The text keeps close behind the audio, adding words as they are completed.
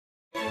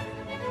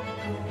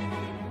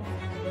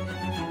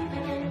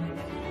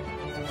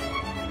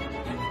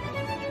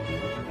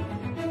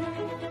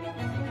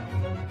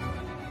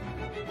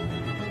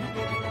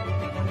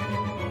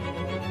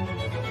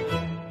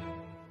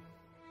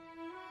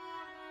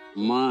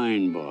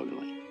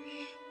Mind-boggling.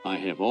 I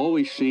have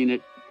always seen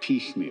it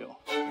piecemeal.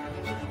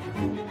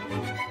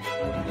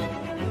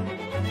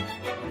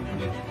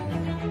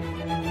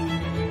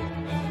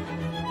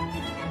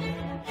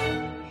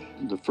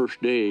 The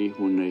first day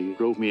when they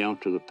drove me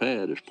out to the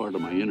pad as part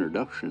of my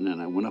introduction, and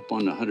I went up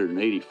on the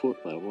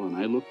 180-foot level, and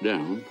I looked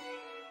down,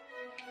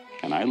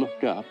 and I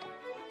looked up,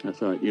 I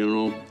thought, you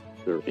know,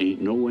 there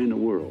ain't no way in the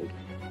world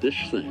this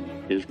thing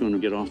is going to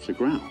get off the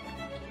ground.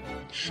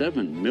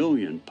 7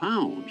 million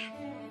pounds.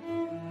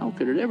 How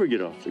could it ever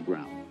get off the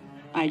ground?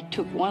 I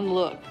took one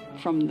look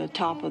from the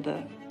top of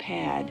the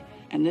pad,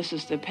 and this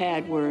is the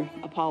pad where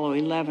Apollo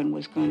 11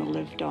 was going to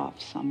lift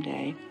off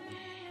someday.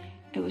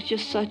 It was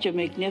just such a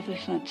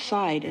magnificent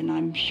sight, and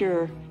I'm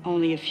sure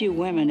only a few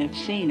women have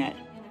seen it.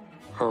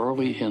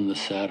 Early in the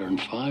Saturn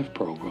V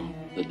program,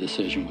 the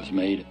decision was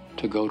made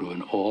to go to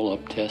an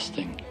all-up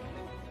testing.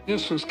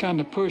 This was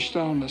kind of pushed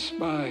on us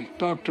by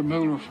Dr.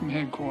 Mueller from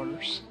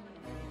headquarters.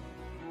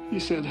 He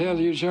said, hell,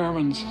 you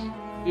Germans,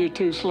 you're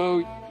too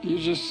slow. You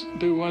just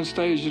do one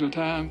stage at a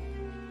time.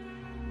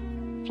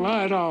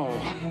 Fly it all.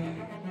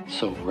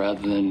 So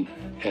rather than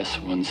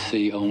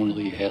S1C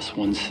only,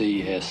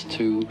 S1C,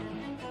 S2,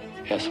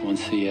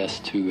 S1C,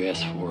 S2,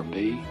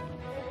 S4B,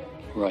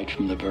 right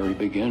from the very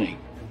beginning,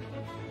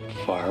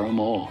 fire them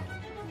all.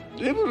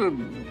 It was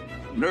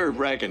a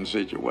nerve-wracking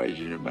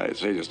situation, you might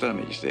say, to some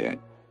extent.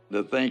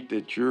 To think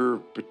that your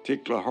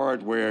particular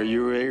hardware,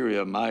 your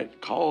area,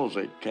 might cause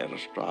a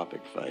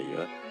catastrophic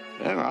failure.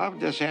 I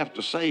just have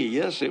to say,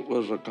 yes, it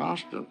was a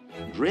constant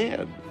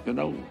dread. You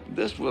know,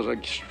 this was an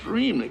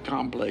extremely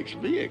complex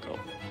vehicle.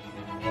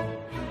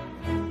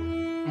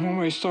 When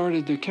we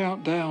started the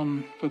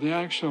countdown for the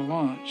actual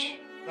launch,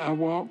 I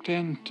walked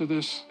into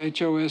this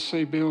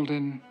HOSC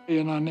building,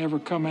 and I never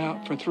come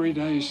out for 3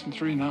 days and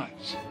 3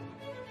 nights.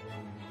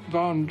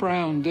 Von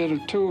Braun did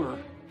a tour.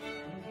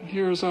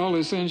 Here's all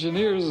his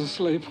engineers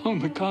asleep on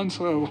the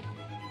console.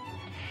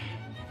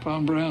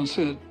 Von Braun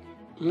said,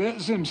 let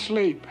them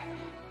sleep.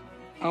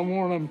 I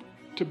want them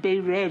to be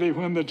ready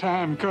when the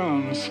time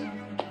comes.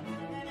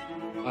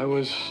 I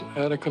was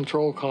at a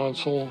control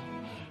console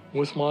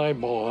with my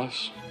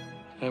boss,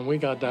 and we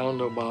got down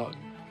to about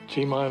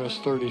T-minus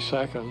 30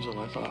 seconds, and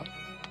I thought,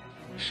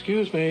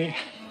 excuse me,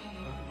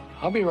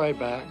 I'll be right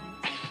back.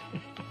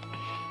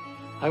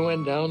 I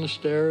went down the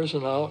stairs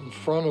and out in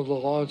front of the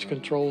Launch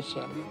Control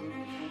Center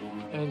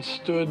and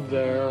stood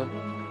there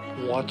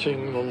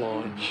watching the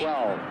launch.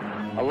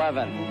 12,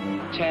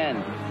 11, 10,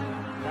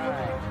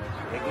 9,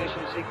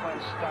 ignition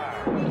sequence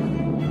start.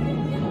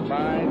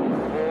 5,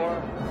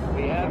 4,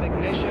 we have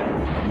ignition.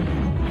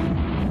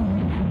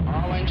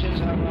 All engines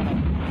are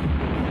running.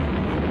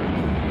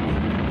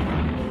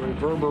 The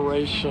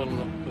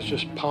reverberation was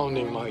just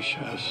pounding my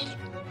chest.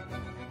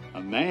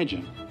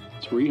 Imagine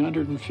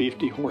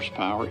 350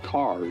 horsepower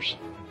cars,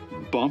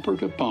 bumper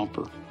to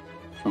bumper,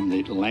 from the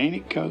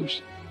Atlantic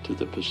coast to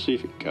the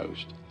Pacific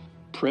coast,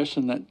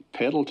 pressing that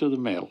pedal to the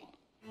metal.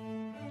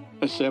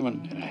 That's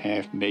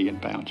 7.5 million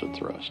pounds of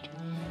thrust.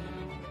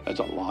 That's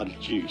a lot of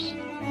juice.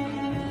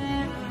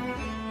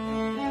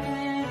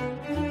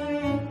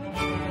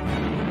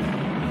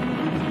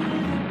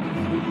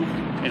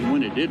 And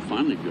when it did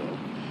finally go,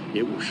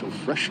 it was so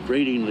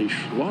frustratingly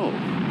slow.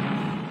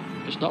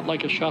 It's not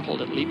like a shuttle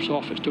that leaps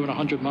off. It's doing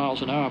 100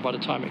 miles an hour by the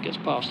time it gets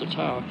past the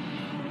tower.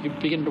 You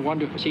begin to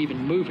wonder if it's even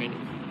moving.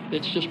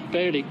 It's just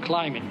barely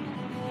climbing.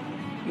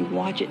 You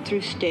watch it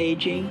through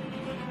staging.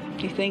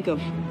 You think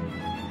of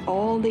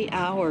all the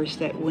hours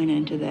that went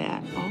into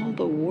that, all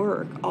the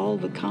work, all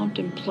the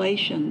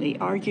contemplation, the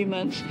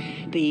arguments,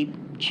 the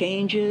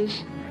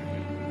changes,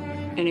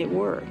 and it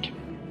worked.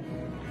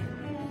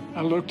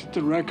 I looked at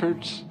the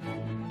records,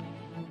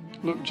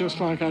 looked just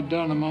like I'd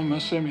done them on my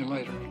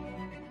simulator.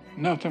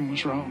 Nothing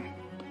was wrong.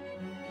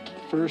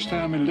 The first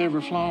time it had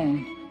ever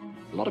flown.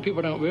 A lot of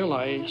people don't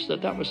realize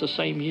that that was the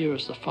same year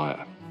as the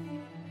fire.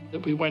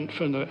 That we went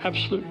from the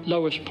absolute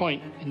lowest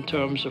point in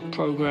terms of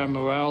program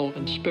morale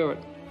and spirit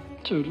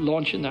to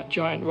launching that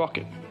giant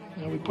rocket.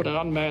 You know, we put an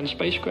unmanned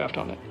spacecraft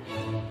on it.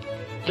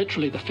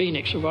 Literally the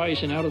phoenix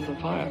arising out of the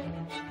fire.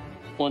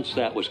 Once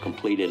that was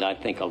completed, I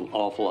think an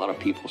awful lot of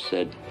people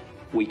said,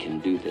 we can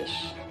do this.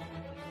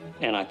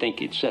 And I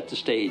think it set the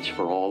stage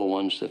for all the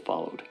ones that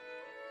followed.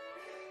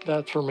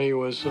 That for me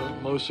was the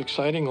most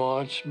exciting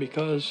launch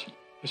because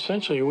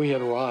essentially we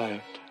had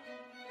arrived.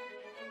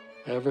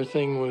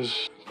 Everything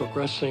was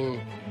progressing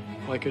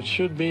like it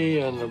should be,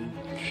 and the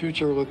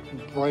future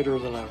looked brighter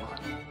than ever.